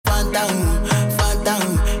Phantom,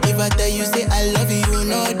 phantom. If I tell you say I love you,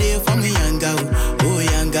 no day for me, young girl. Oh,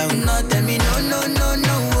 young girl. No, tell me no, no, no,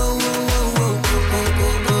 no. Oh, oh, oh, oh,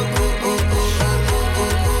 oh, oh, oh, oh, oh, oh, oh,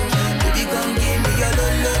 oh. Baby, come give me your lo,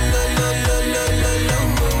 lo, lo, lo, lo, lo, lo, lo.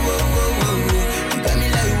 Oh, oh, oh, oh, oh. You got me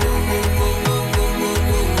like oh, oh, oh, oh, oh,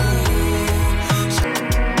 oh, oh,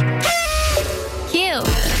 oh. Cute.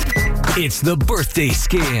 It's the birthday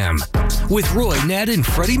scam with Roy, Nat, and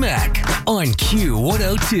Freddie Mac on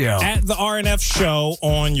Q102. At the RNF show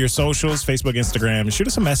on your socials, Facebook, Instagram, shoot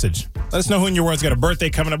us a message. Let us know who in your world's got a birthday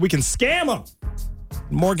coming up. We can scam them.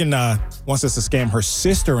 Morgan wants us to scam her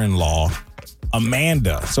sister-in-law,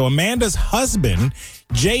 Amanda. So Amanda's husband,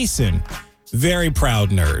 Jason, very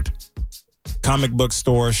proud nerd. Comic book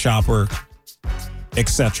store, shopper,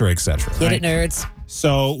 etc., etc. Get it, nerds.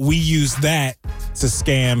 So we use that to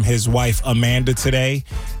scam his wife, Amanda, today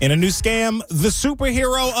in a new scam, the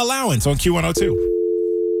superhero allowance on Q102.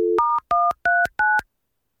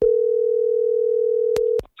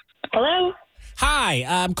 Hello? Hi,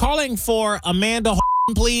 I'm calling for Amanda,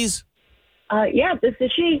 please. Yeah, this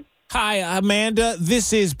is she. Hi, Amanda.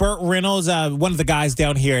 This is Burt Reynolds, one of the guys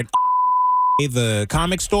down here at the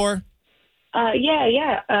comic store.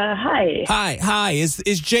 Yeah. Hi. Hi. Is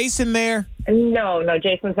Jason there? No,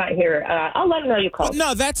 Jason's not here. I'll let him know you called.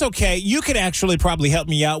 No, that's okay. You could actually probably help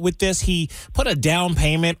me out with this. He put a down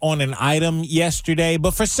payment on an item yesterday,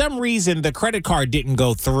 but for some reason, the credit card didn't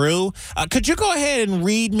go through. Could you go ahead and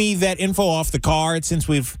read me that info off the card since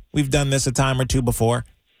we've done this a time or two before?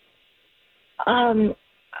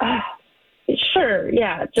 Sure,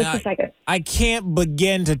 yeah, just a second. I can't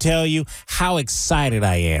begin to tell you how excited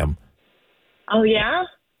I am. Oh, yeah?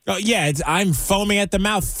 Oh, yeah, I'm foaming at the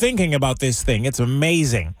mouth thinking about this thing. It's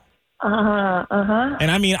amazing. Uh-huh. And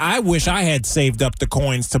I mean, I wish I had saved up the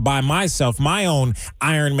coins to buy myself my own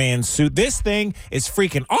Iron Man suit. This thing is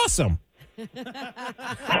freaking awesome.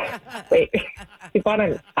 Wait, you bought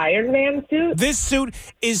an Iron Man suit? This suit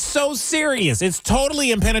is so serious. It's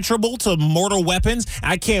totally impenetrable to mortal weapons.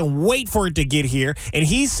 I can't wait for it to get here. And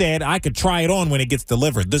he said I could try it on when it gets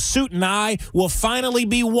delivered. The suit and I will finally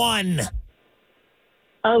be one.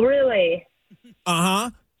 Oh, really?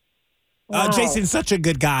 Uh-huh. Wow. Jason's such a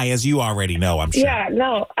good guy, as you already know, I'm sure. Yeah,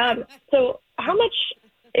 no. So how much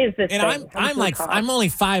is this And thing? I'm only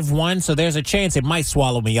 5'1", so there's a chance it might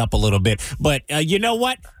swallow me up a little bit. But you know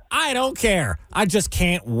what? I don't care. I just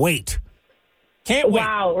can't wait. Can't wait.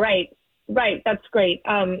 Wow, right. That's great.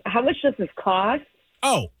 How much does this cost?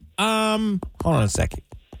 Oh, hold on a second.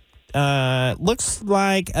 Looks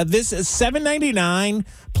like this is $7.99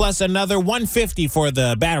 plus another $150 for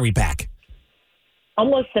the battery pack.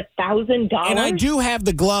 Almost $1,000. And I do have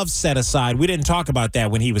the gloves set aside. We didn't talk about that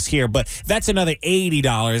when he was here, but that's another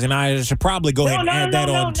 $80, and I should probably go ahead and add that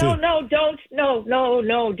on too.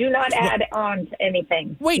 No, do not add on to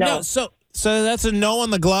anything. Wait, no. So that's a no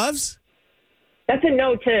on the gloves? That's a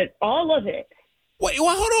no to all of it. Wait,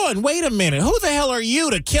 well, hold on. Wait a minute. Who the hell are you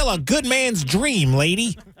to kill a good man's dream,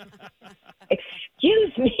 lady?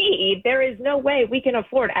 Excuse me. There is no way we can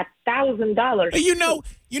afford $1,000.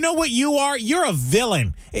 You know what you are? You're a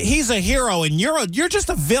villain. He's a hero, and you're just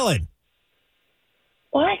a villain.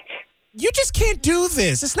 What? You just can't do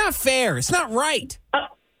this. It's not fair. It's not right.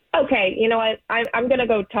 Okay, you know what? I'm going to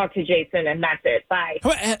go talk to Jason, and that's it. Bye.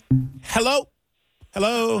 Hello?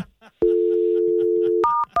 Hello?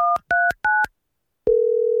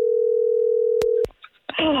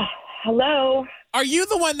 Are you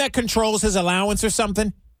the one that controls his allowance or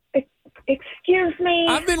something? Excuse me?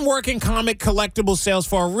 I've been working comic collectible sales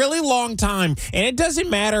for a really long time, and it doesn't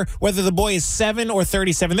matter whether the boy is 7 or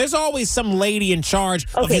 37. There's always some lady in charge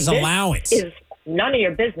of his allowance. This is none of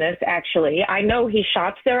your business, actually. I know he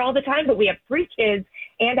shops there all the time, but we have 3 kids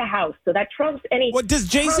and a house, so that trumps any. Well, does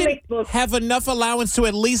Jason have enough allowance to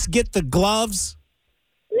at least get the gloves?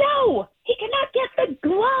 No, he cannot get the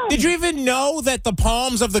gloves. Did you even know that the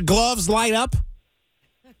palms of the gloves light up?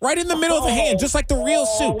 Right in the middle of the hand, just like the real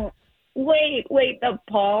suit. Wait, the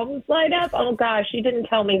palms light up? Oh, gosh, you didn't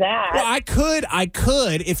tell me that. Well, I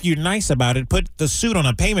could, if you're nice about it, put the suit on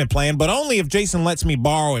a payment plan, but only if Jason lets me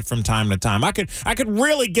borrow it from time to time. I could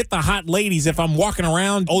really get the hot ladies if I'm walking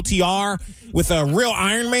around OTR with a real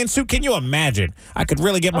Iron Man suit. Can you imagine? I could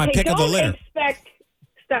really get my pick of the litter.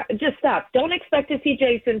 Just stop. Don't expect to see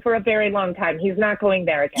Jason for a very long time. He's not going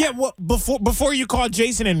there again. Yeah, well, before you call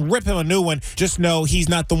Jason and rip him a new one, just know he's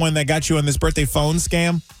not the one that got you on this birthday phone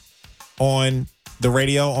scam on the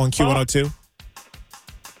radio on Q102.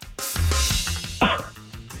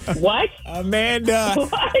 What? Amanda,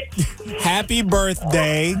 what? Happy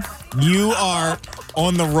birthday. You are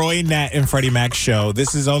on the Roy, Nat, and Freddie Mac show.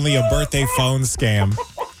 This is only a birthday phone scam.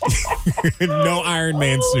 No Iron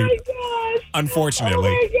Man suit. Oh my gosh. Unfortunately.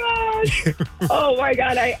 Oh my gosh. Oh my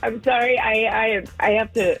God. I'm sorry. I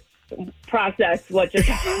have to process what just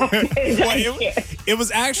happened. Well, it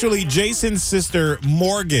was actually Jason's sister,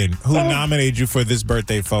 Morgan, who nominated you for this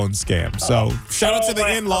birthday phone scam. So shout out to the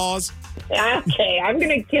in-laws. Okay, I'm going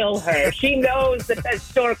to kill her. She knows that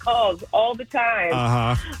store calls all the time.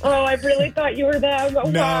 Uh-huh. Oh, I really thought you were them. Oh,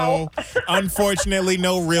 No, wow. unfortunately,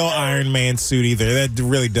 no real Iron Man suit either. That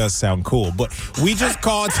really does sound cool. But we just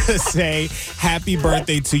called to say happy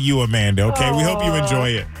birthday to you, Amanda, okay? We hope you enjoy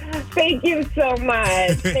it. Thank you so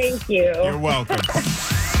much. Thank you. You're welcome.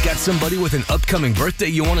 Got somebody with an upcoming birthday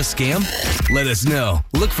you want to scam? Let us know.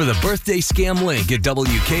 Look for the birthday scam link at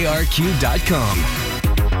WKRQ.com.